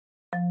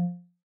Hello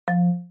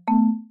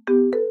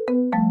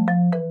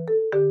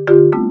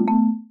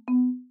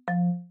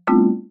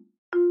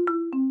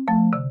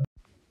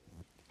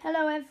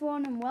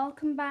everyone and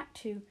welcome back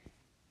to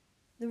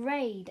The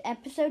Raid,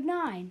 episode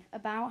 9,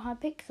 about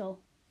Hypixel.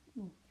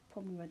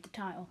 Probably read the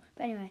title,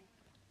 but anyway.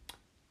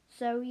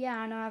 So yeah,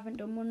 I know I haven't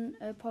done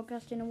a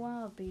podcast in a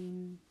while. I've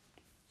been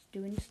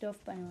doing stuff,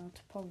 but anyway, I'll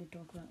probably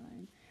talk about that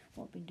and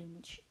what I've been doing,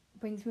 which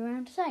brings me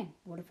around to saying,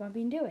 what have I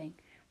been doing?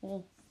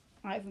 Well,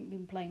 I haven't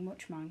been playing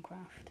much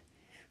Minecraft,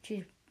 which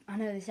is, I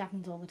know this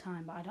happens all the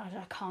time, but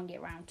I can't get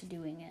around to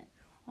doing it.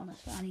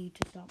 Honestly, I need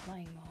to start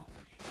playing more.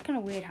 It's kind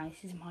of weird how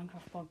this is a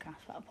Minecraft podcast,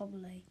 but I'll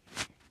probably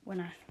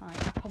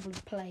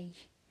play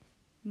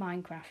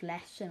Minecraft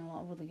less than a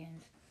lot of other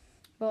games.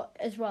 But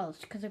as well,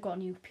 it's because I've got a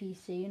new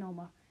PC and all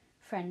my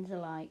friends are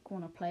like,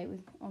 want to play it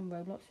on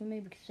Roblox with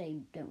me because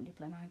they don't really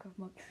play Minecraft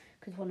much.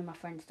 Because one of my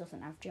friends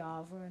doesn't have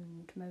Java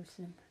and most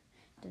of them,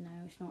 don't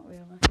know, it's not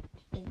real.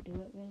 Don't do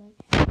it really.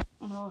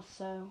 And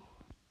also,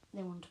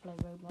 they want to play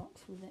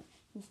Roblox with it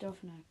and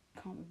stuff, and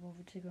I can't be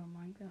bothered to go on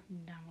Minecraft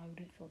and download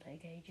it, it'll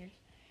take ages.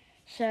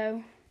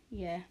 So,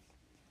 yeah,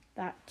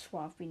 that's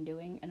what I've been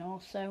doing. And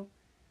also,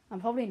 I'm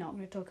probably not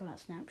going to talk about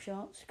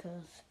snapshots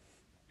because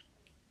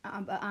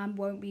I'm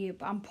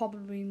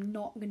probably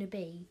not going to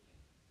be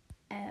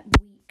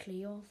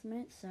weekly or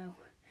something. So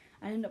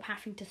I end up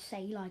having to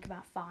say like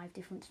about 5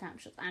 different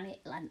snapshots, and it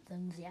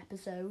lengthens the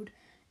episode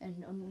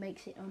and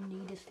makes it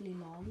unneedlessly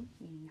long.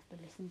 You have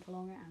to listen for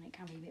longer, and it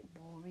can be a bit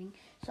boring.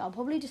 So I'll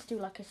probably just do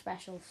like a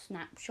special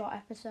snapshot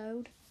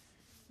episode.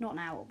 Not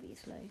now,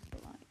 obviously,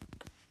 but like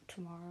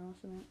tomorrow or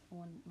something,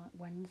 or like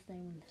Wednesday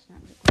when the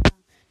snapshot comes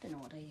out. Don't know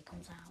what day it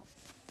comes out.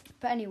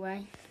 But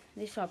anyway,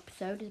 this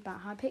episode is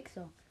about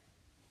Hypixel.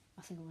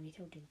 I think I already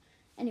told you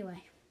that.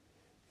 Anyway,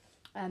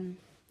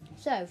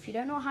 so if you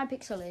don't know what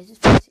Hypixel is,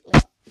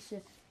 it's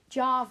a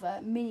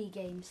Java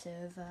mini-game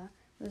server.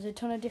 There's a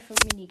ton of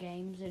different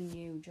mini-games, and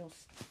you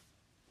just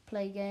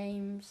play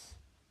games,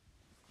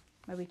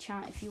 maybe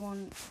chat if you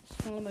want.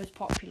 It's one of the most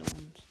popular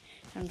ones.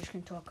 So I'm just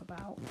going to talk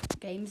about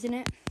games in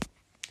it.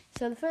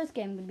 So the first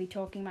game I'm going to be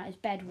talking about is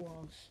Bed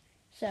Wars.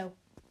 So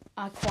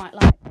I quite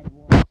like Bed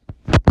Wars.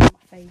 It's one of my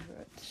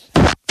favourites.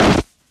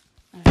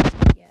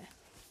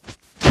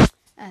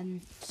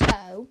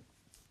 So,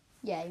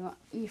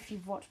 if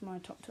you've watched my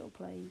Top Turtle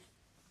Plays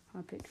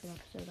Hypixel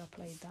episode, I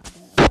played that. I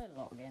played a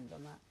lot of games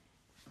on that.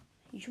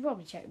 You should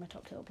probably check my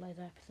Top Turtle Plays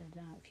episodes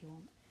out if you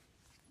want.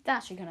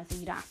 That's the kind of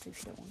thing you'd have to if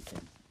you don't want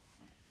to.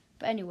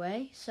 But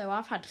anyway, so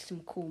I've had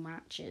some cool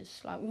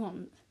matches. I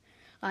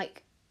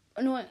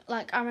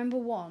remember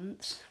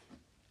once,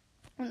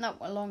 not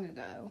that long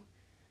ago,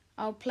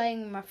 I was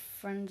playing with my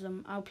friends.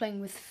 I was playing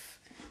with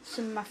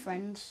some of my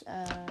friends.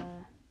 I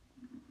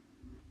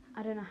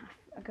don't know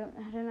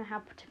how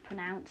to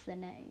pronounce their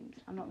names.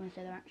 I'm not going to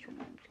say their actual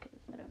names because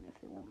I don't know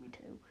if they want me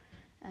to.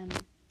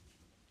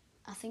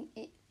 I think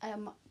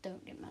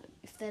don't get mad at me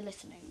if they're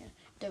listening.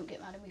 Don't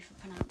get mad at me for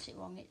pronouncing it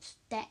wrong. It's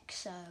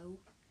Dexo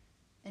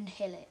and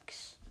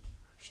Helix,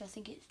 which I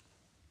think it's.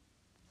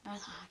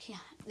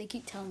 They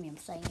keep telling me I'm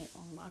saying it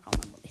wrong, but I can't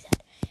remember what they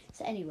said.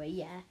 So anyway,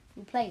 yeah,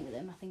 we were playing with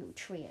them. I think it was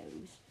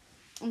trios,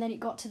 and then it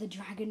got to the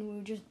dragon. And we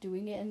were just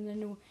doing it, and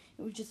then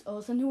it was just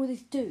us. And there was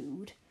this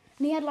dude,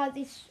 and he had like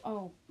this.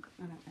 Oh,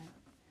 I don't know.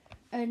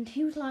 And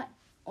he was like,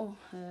 I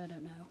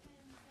don't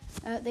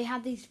know. They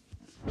had these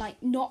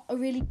like not a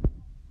really.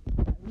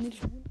 And they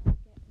just wouldn't get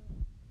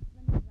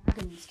then the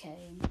dragons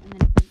came, and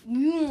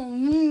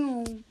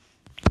then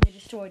they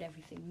destroyed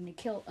everything,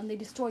 and they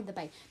destroyed the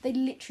base. They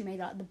literally made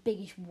like the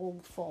biggest wall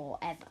fort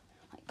ever,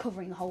 like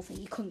covering the whole thing.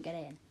 You couldn't get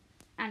in,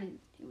 and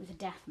it was a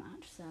death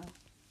match. So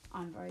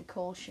I'm very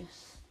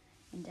cautious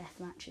in death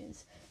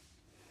matches.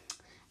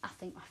 I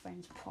think my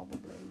friends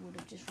probably would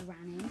have just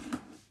ran in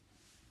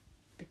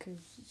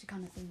because it's the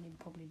kind of thing they'd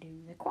probably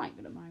do. They're quite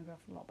good at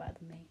Minecraft, a lot better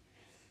than me.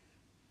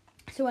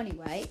 So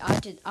anyway,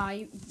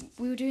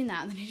 we were doing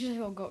that, and then he just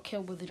all got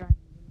killed with the dragon.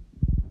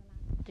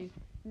 And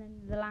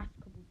then the last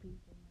couple of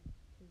people,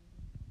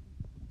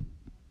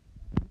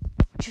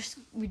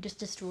 we just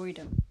destroyed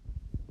them.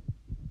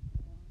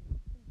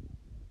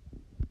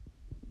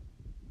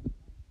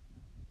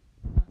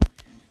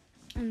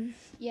 And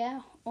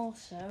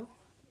also,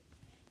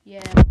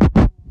 I've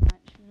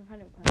had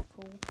it quite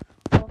cool.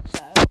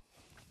 Also,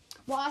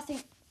 what I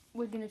think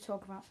we're going to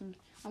talk about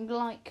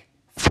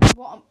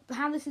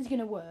how this is going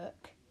to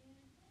work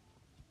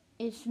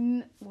is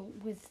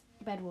with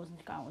Bed Wars and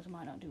Sky Wars. I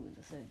might not do with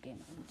the third game,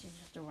 which is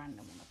just a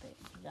random one I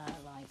picked. I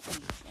like these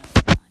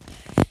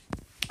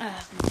not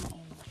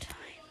all the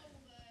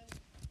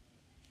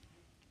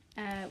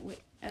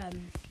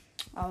time.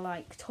 I'll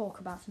like talk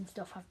about some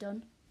stuff I've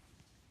done,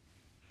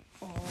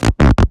 or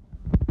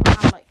I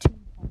have like 2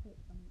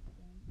 topics on each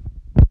game.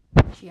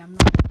 Actually, I'm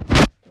not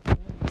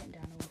getting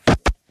down all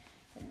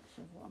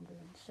of what I'm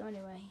doing. So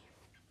anyway,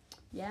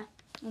 yeah,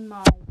 and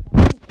my is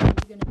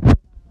going to be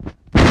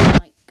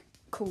about like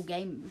cool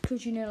game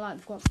because like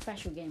they've got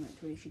special game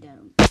modes where if you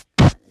don't,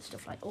 there's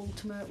stuff like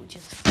Ultimate, which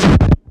is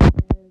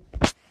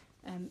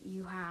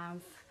you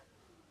have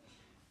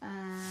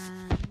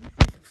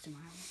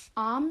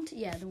armed.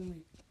 Yeah, the one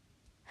with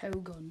hoe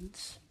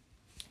guns.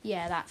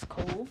 Yeah, that's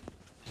cool.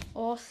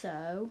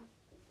 Also,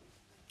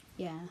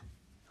 yeah,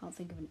 can't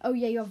think of it. Oh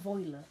yeah, you have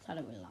Voilet. I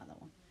don't really like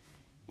that one.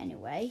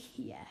 Anyway,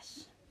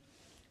 yes.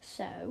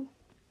 So,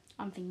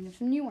 I'm thinking of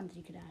some new ones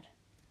you could add.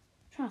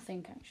 I'm trying to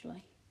think,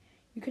 actually.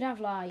 You could have,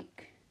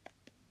 like,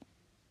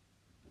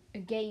 a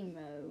game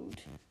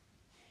mode.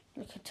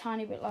 Like a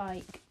tiny bit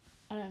like,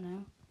 I don't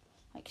know,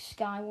 like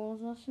Sky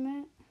Wars or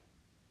something.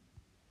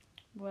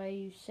 Where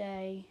you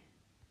say,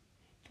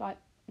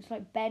 it's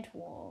like Bed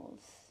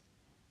Wars.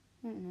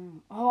 I don't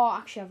know. Oh,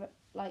 actually,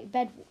 like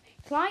Bed Wars.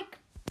 It's like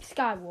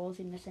Sky Wars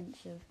in the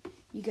sense of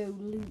you go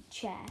loot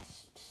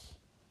chests.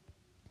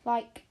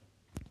 Like,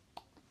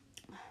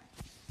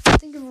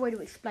 think of a way to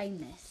explain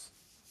this.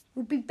 It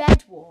would be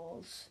Bed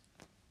Wars,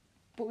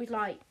 but with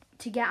like,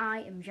 to get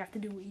items, you have to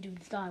do what you do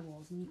in Sky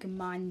Wars, and you can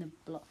mine the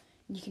block,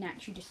 and you can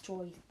actually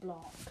destroy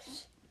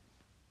blocks.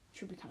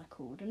 Should be kind of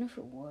cool. I don't know if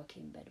it'll work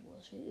in Bed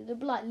Wars. There'll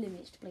be like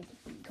limits to places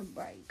that you can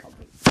break,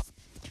 obviously.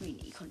 Which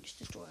means you can't just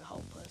destroy a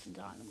whole person's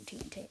island with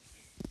TNT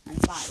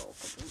and fireball,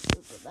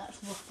 but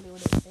that's roughly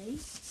what it'd be.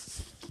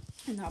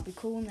 And that'd be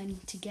cool. And then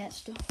to get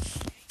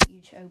stuff,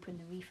 you'd open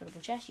the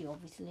refillable chest. You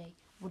obviously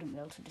wouldn't be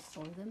able to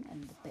destroy them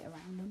and the bit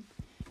around them.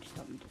 Just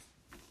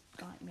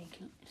like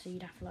making it, so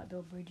you'd have to like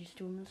build bridges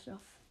to them and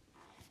stuff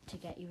to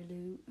get your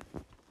loot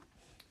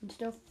and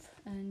stuff.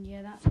 And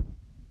yeah, that's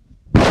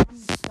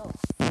stuff.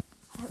 I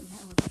don't know,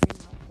 I really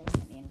like playing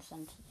at the end of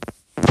sentences.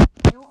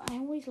 You know, I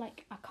always I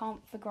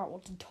can't figure out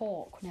what to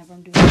talk whenever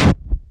I'm doing it.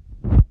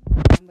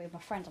 And with my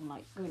friends, I'm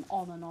like going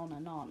on and on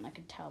and on. I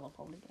can tell they're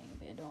probably getting a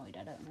bit annoyed.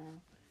 I don't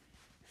know.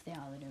 If they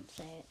are, they don't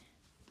say it.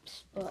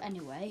 But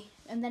anyway,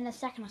 and then the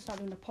second I start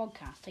doing the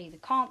podcast, I either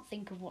can't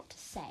think of what to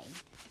say.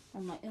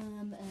 I'm like,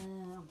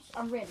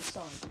 I'm really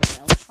sorry, but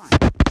I'll try.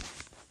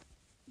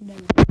 No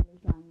language.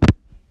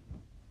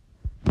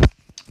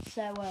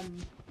 So,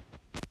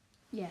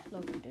 yeah,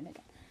 look, I'm doing it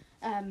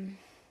again.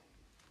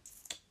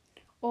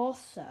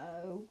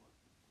 Also,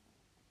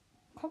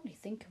 can't really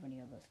think of any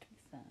others, to be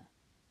fair.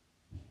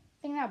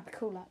 I think that would be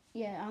cool. Like,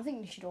 yeah, I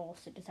think we should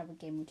also just have a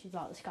game which is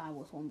like the Sky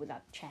Wars one with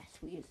that chest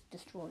where you just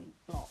destroy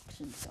blocks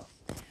and stuff.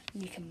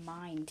 And you can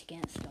mine to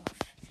get stuff.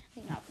 I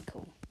think that would be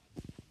cool.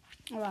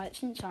 Alright,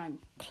 since I'm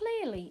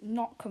clearly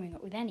not coming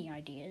up with any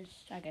ideas,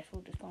 I guess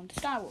we'll just go on to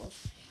Star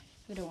Wars.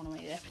 We don't want to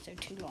make the episode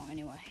too long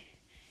anyway.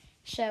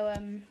 So,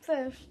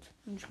 first,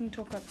 I'm just going to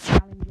talk about the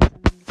challenges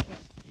and then the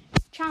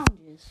kit.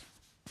 Challenges.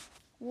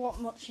 What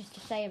much is to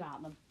say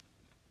about them?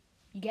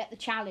 You get the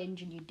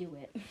challenge and you do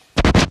it.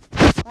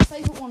 My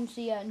favourite one's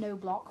the no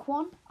block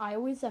one. What I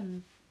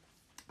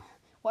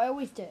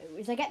always do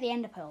is I get the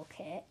Ender Pearl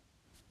kit.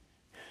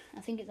 I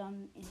think it's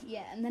on,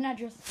 yeah, and then I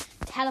just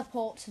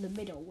teleport to the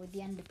middle with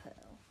the Ender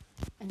Pearl.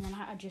 And then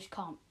I just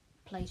can't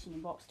place any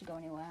blocks to go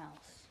anywhere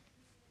else.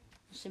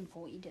 It's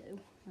simple what you do.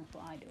 That's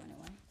what I do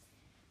anyway.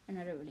 And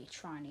I don't really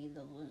try any of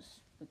the others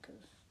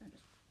because I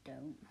just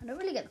don't. I don't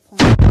really get the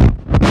point of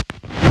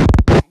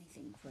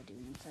anything for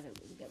doing them, so I don't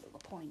really get what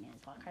the point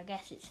is. Like, I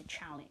guess it's a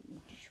challenge,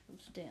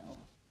 but still.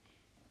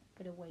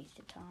 Bit of waste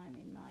of time,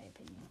 in my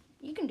opinion.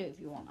 You can do it if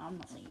you want. I'm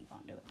not saying you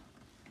can't do it.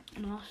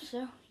 And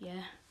also,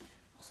 yeah,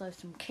 also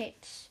some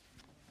kits.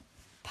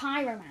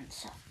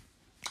 Pyromancer.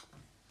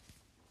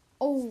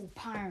 Oh,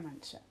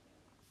 Pyromancer.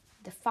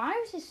 The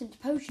fire resistance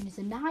potion is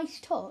a nice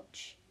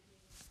touch,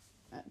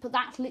 but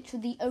that's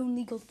literally the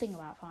only good thing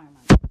about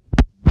Pyromancer.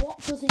 What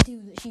does it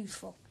do that's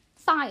useful?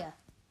 Fire.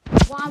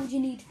 Why would you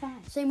need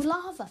fire? Same with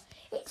lava.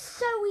 It's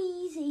so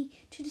easy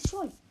to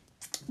destroy.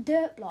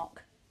 Dirt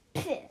block.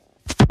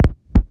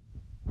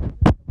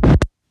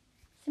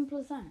 Simple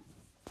as that.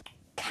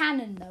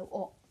 Cannon though,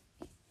 or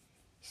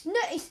it's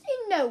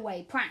in no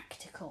way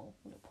practical.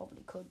 Well, it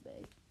probably could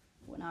be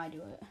when I do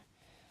it.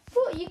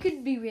 But you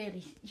can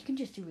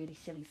just do really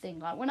silly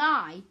things. Like when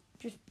I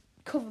just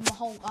covered my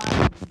whole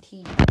island in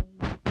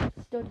TNT,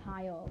 stood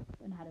high up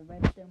and had a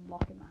redstone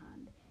block in my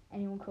hand.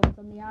 Anyone comes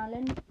on the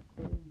island,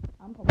 boom,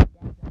 I'm probably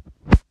dead.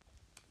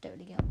 Don't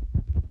really get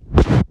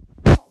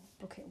got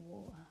a bucket of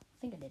water. I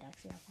think I did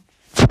actually have one.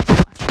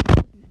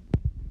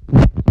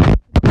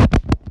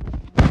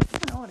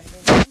 I don't know what I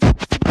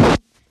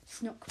did.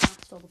 Snuck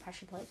past all the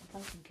pressure plates and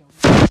place and killed me.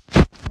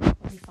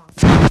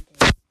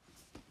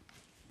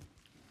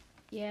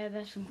 Yeah,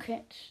 there's some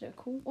kits that are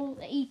cool. Oh,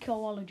 the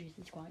ecologist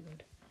is quite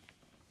good.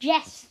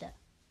 Jester.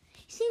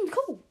 It seems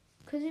cool,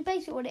 because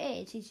basically what it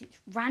is it's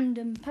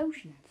random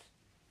potions.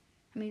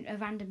 I mean, a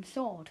random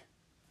sword.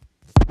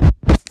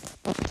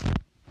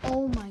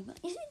 Oh my god.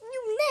 You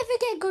never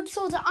get good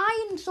swords.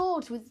 Iron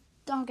swords with,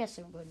 I guess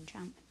they're good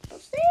enchantments. But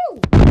still.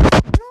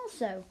 And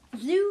also,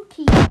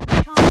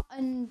 Zookeeper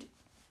and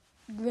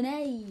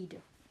Grenade.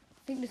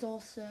 I think there's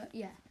also,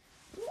 yeah.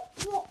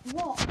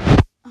 What?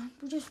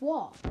 Just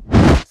what?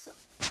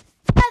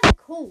 They're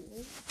cool,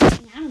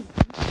 the animals.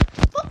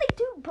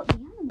 But the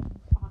animals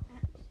are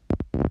apps.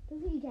 So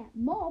you get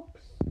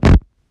mobs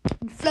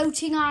and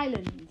floating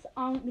islands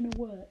aren't going to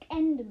work.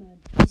 Enderman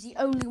is the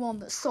only one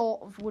that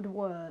sort of would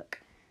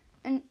work.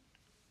 And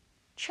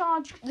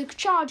the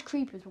charge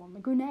creepers one, the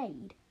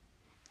grenade.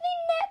 They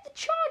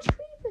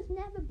creepers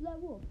never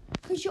blow up?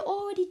 Because you're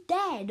already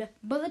dead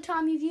by the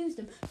time you've used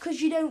them.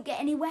 Because you don't get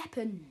any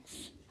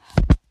weapons.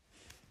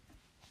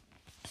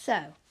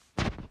 So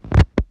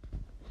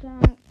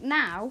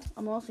now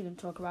I'm also going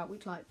to talk about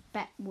which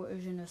bet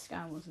version of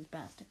Skywars is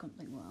best. I couldn't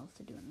think what else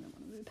to do and I don't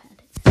want to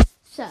repeat it.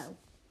 So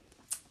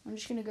I'm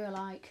just going to go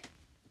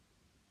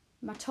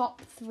my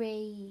top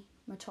three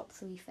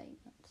favourites.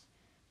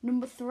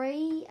 Number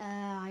 3,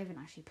 I haven't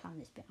actually planned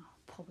this bit. I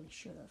probably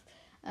should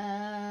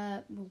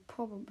have. We'll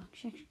probably...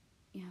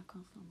 Yeah, I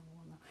can't find the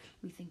one though.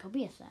 We think I'll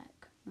be a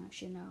sec.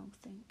 Actually, no, I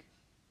think.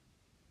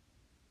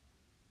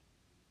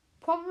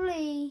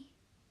 Probably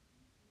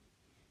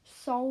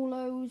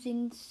Solo's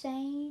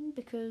insane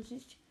because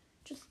it's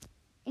just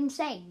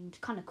insane. It's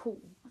kind of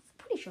cool. I'm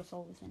pretty sure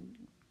Solo's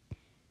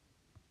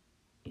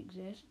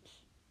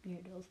exists. Yeah,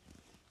 it does.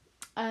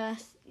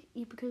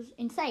 Because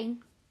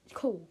insane is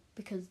cool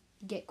because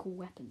you get cool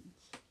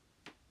weapons.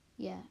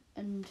 Yeah,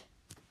 and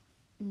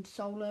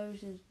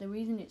Solos is the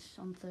reason it's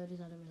on 3rd is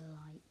I don't really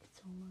like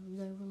Solos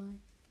overlay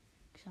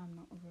because I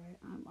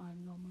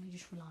normally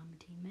just rely on my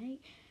teammate,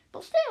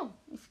 but still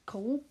it's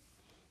cool.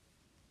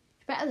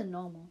 It's better than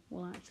normal.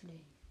 Well,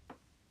 actually,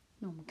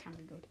 normal can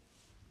be good.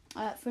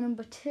 For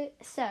number 2,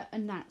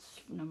 and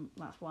that's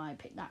why I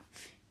picked that.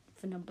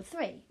 For number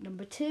 3,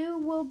 number 2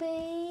 will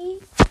be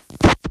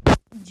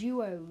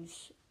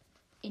duos.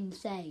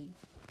 Insane.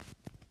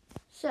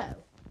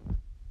 So,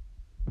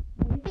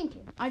 what are you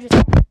thinking? I just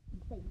said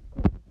insane.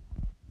 Cool.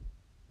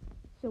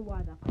 So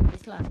why did I put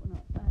this low?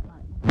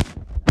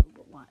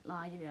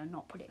 Why did I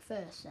not put it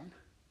first then?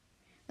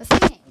 The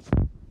thing is,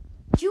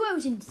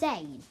 duos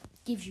insane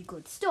gives you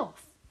good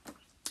stuff.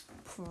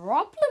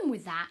 Problem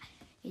with that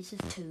is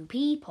there's 2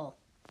 people.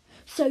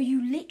 So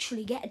you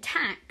literally get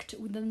attacked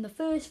within the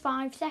first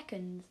 5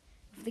 seconds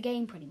of the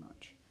game pretty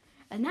much.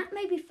 And that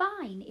may be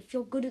fine if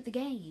you're good at the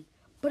game.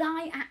 But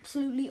I'm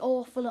absolutely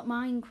awful at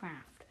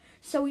Minecraft.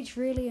 So it's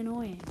really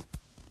annoying.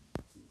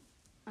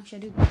 Actually,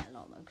 I do play a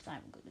lot though because I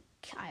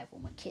have all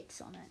my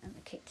kits on it and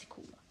the kits are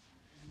cooler.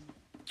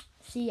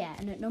 So yeah,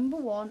 and at number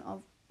 1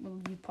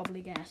 you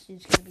probably guessed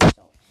it's going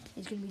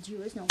to be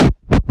duos. No,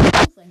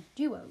 nothing.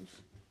 Duos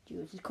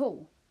is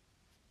cool.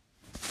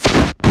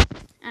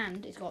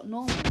 And it's got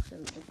normal, so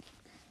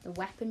the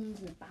weapons,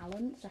 the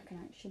balance,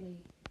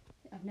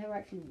 I've never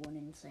actually won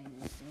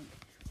insane, I think.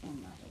 Oh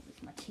no,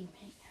 it's my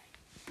teammate.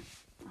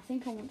 I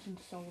think I want some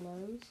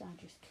solos. I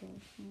just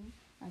killed someone.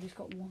 I just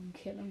got 1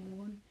 kill and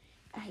 1.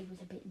 It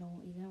was a bit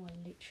naughty though,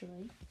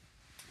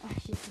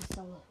 actually it's the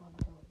solo one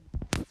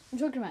I'm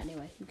talking about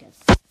anyway, who cares?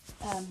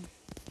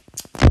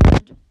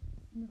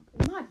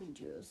 It might have been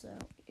duos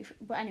though.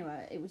 But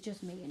anyway, it was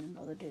just me and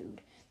another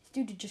dude. This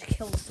dude had just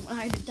killed someone.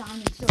 I had a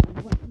diamond sword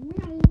and went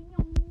meow,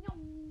 meow,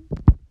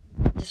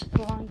 meow. Just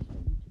sliced him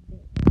to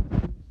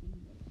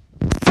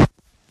bits.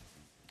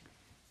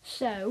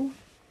 So,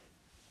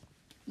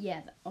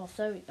 yeah,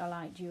 also I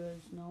like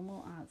duos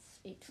normal as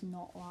it's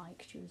not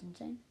like duos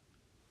insane.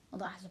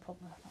 Although that has a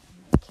problem with that on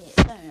the kit.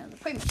 I don't know, the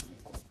pretty much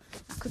equal.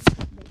 I could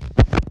probably...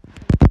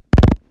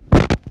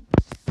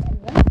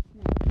 Anyway,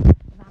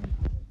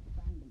 vampires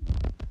random.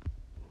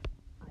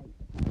 I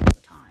all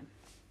the time.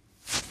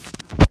 I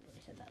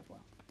already said that as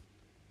well.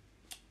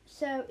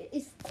 So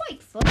it's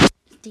quite fun.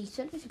 It's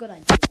decent. It's a good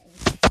idea.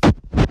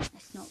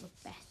 It's not the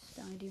best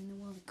idea in the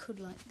world.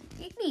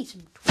 It needs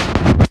some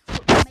tweaks.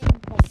 But the main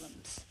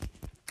problems.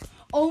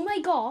 Oh my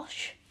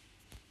gosh!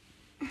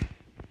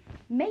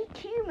 Make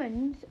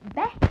humans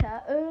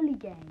better early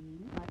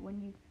game,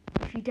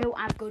 if you don't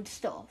have good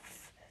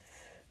stuff,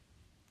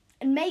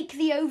 and make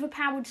the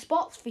overpowered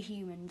spots for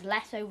humans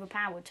less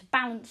overpowered to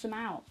balance them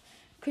out.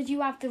 Because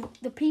you have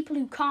the people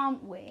who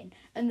can't win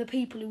and the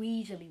people who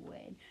easily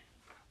win.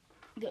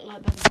 I don't know.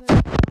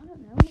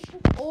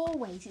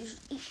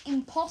 It's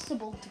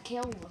impossible to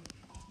kill them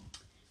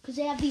because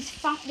they have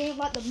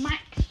the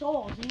max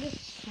swords and you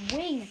just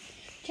swing,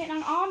 take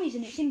down armies,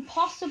 and it's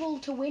impossible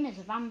to win as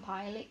a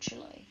vampire,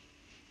 literally.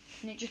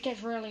 And it just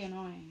gets really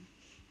annoying.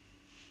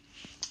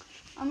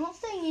 I'm not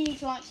saying you need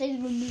to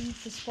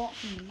remove the spot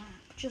from the map.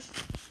 Just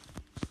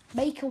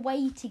make a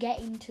way to get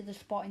into the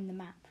spot in the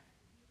map.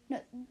 No,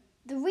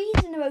 the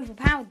reason they're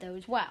overpowered though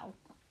as well,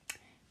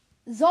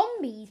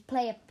 zombies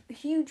play a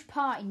huge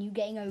part in you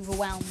getting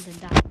overwhelmed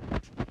and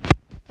dying.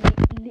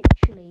 It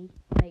literally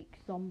makes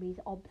zombies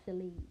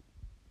obsolete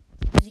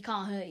because he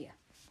can't hurt you.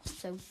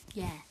 So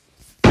yeah,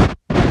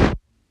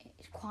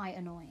 it's quite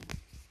annoying.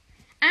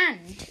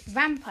 And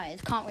vampires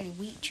can't really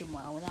reach them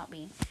well without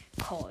being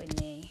caught in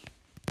the,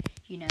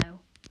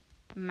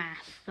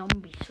 mass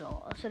zombie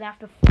slaughter. So they have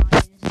to fly in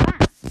as a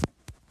bat.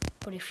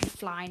 But if you're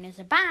flying as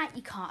a bat,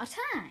 you can't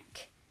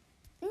attack.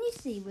 And you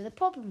see where the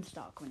problems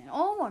start coming in.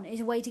 All I want is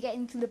a way to get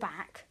into the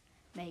back,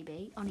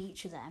 maybe, on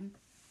each of them.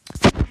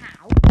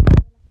 How?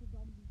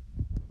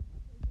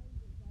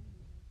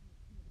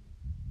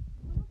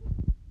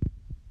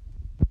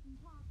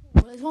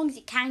 Well, as long as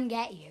it can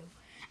get you.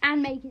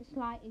 And make it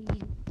slightly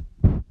easier.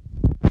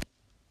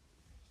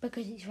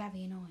 Because it's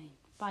very annoying.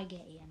 By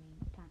get you, I mean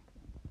attack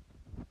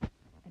them.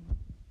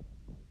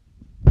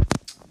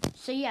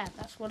 So yeah,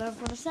 that's what I've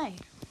got to say.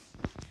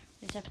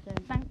 This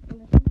episode. Thanks for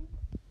listening.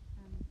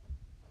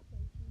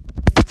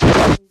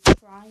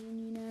 Try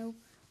and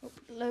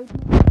upload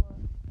more.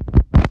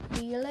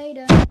 See you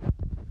later.